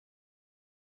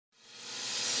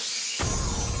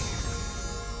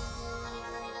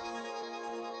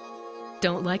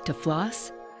Don't like to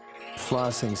floss?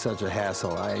 Flossing's such a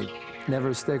hassle. I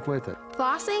never stick with it.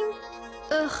 Flossing?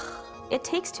 Ugh. It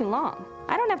takes too long.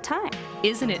 I don't have time.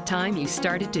 Isn't it time you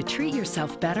started to treat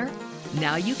yourself better?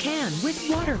 Now you can with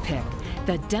Waterpik,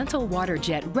 the dental water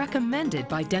jet recommended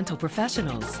by dental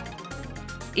professionals.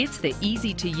 It's the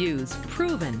easy-to-use,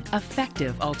 proven,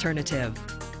 effective alternative.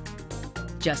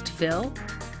 Just fill,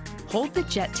 hold the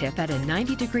jet tip at a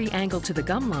 90-degree angle to the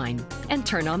gum line, and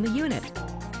turn on the unit.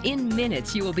 In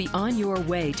minutes, you will be on your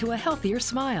way to a healthier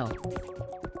smile.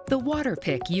 The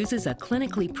Waterpik uses a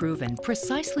clinically proven,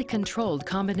 precisely controlled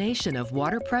combination of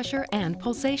water pressure and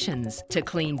pulsations to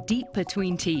clean deep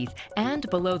between teeth and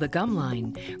below the gum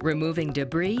line, removing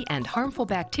debris and harmful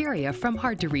bacteria from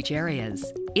hard-to-reach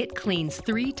areas. It cleans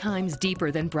 3 times deeper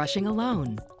than brushing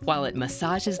alone, while it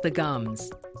massages the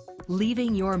gums,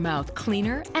 leaving your mouth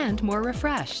cleaner and more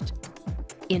refreshed.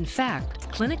 In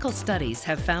fact, clinical studies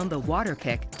have found the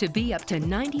Waterpik to be up to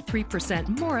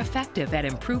 93% more effective at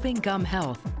improving gum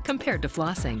health compared to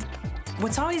flossing.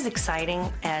 What's always exciting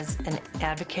as an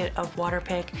advocate of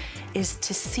Waterpik is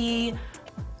to see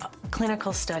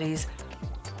clinical studies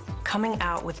coming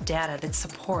out with data that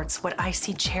supports what I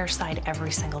see chairside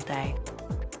every single day.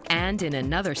 And in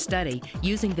another study,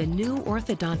 using the new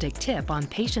orthodontic tip on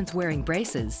patients wearing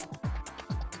braces,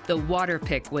 the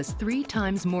Waterpik was 3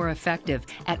 times more effective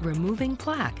at removing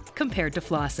plaque compared to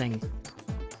flossing.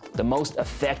 The most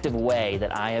effective way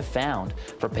that I have found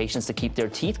for patients to keep their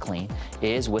teeth clean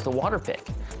is with a Waterpik,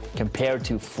 compared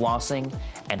to flossing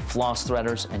and floss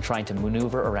threaders and trying to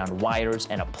maneuver around wires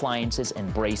and appliances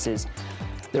and braces.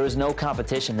 There is no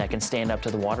competition that can stand up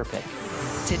to the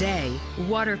Waterpik. Today,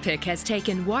 Waterpik has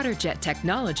taken water jet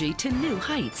technology to new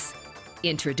heights.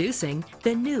 Introducing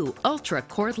the new Ultra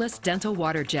Cordless Dental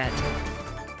Water Jet.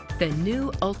 The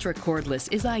new Ultra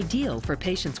Cordless is ideal for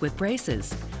patients with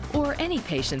braces or any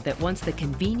patient that wants the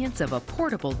convenience of a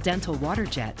portable dental water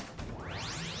jet.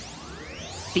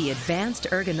 The advanced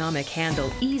ergonomic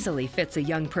handle easily fits a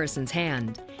young person's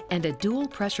hand, and a dual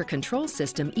pressure control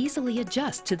system easily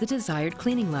adjusts to the desired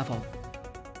cleaning level.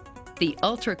 The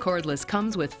Ultra Cordless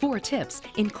comes with 4 tips,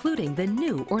 including the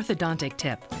new orthodontic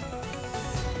tip.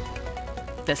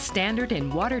 The standard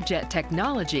in water jet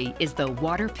technology is the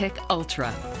Waterpik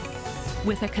Ultra,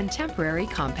 with a contemporary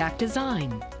compact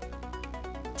design,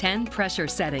 10 pressure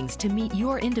settings to meet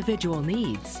your individual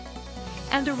needs,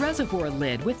 and a reservoir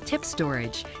lid with tip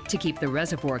storage to keep the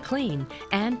reservoir clean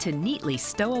and to neatly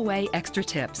stow away extra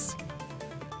tips.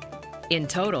 In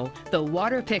total, the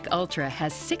Waterpik Ultra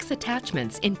has 6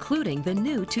 attachments, including the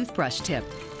new toothbrush tip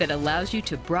that allows you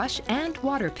to brush and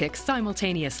Waterpik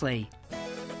simultaneously.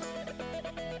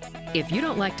 If you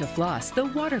don't like to floss, the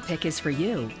Waterpik is for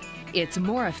you. It's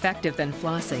more effective than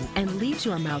flossing and leaves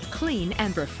your mouth clean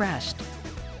and refreshed.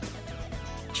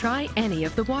 Try any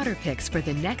of the Waterpiks for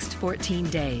the next 14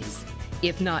 days.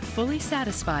 If not fully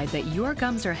satisfied that your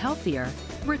gums are healthier,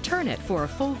 return it for a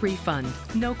full refund,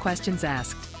 no questions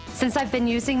asked. Since I've been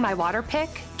using my Waterpik,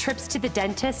 trips to the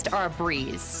dentist are a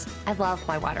breeze. I love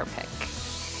my Waterpik.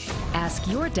 Ask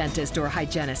your dentist or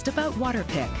hygienist about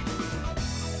Waterpik.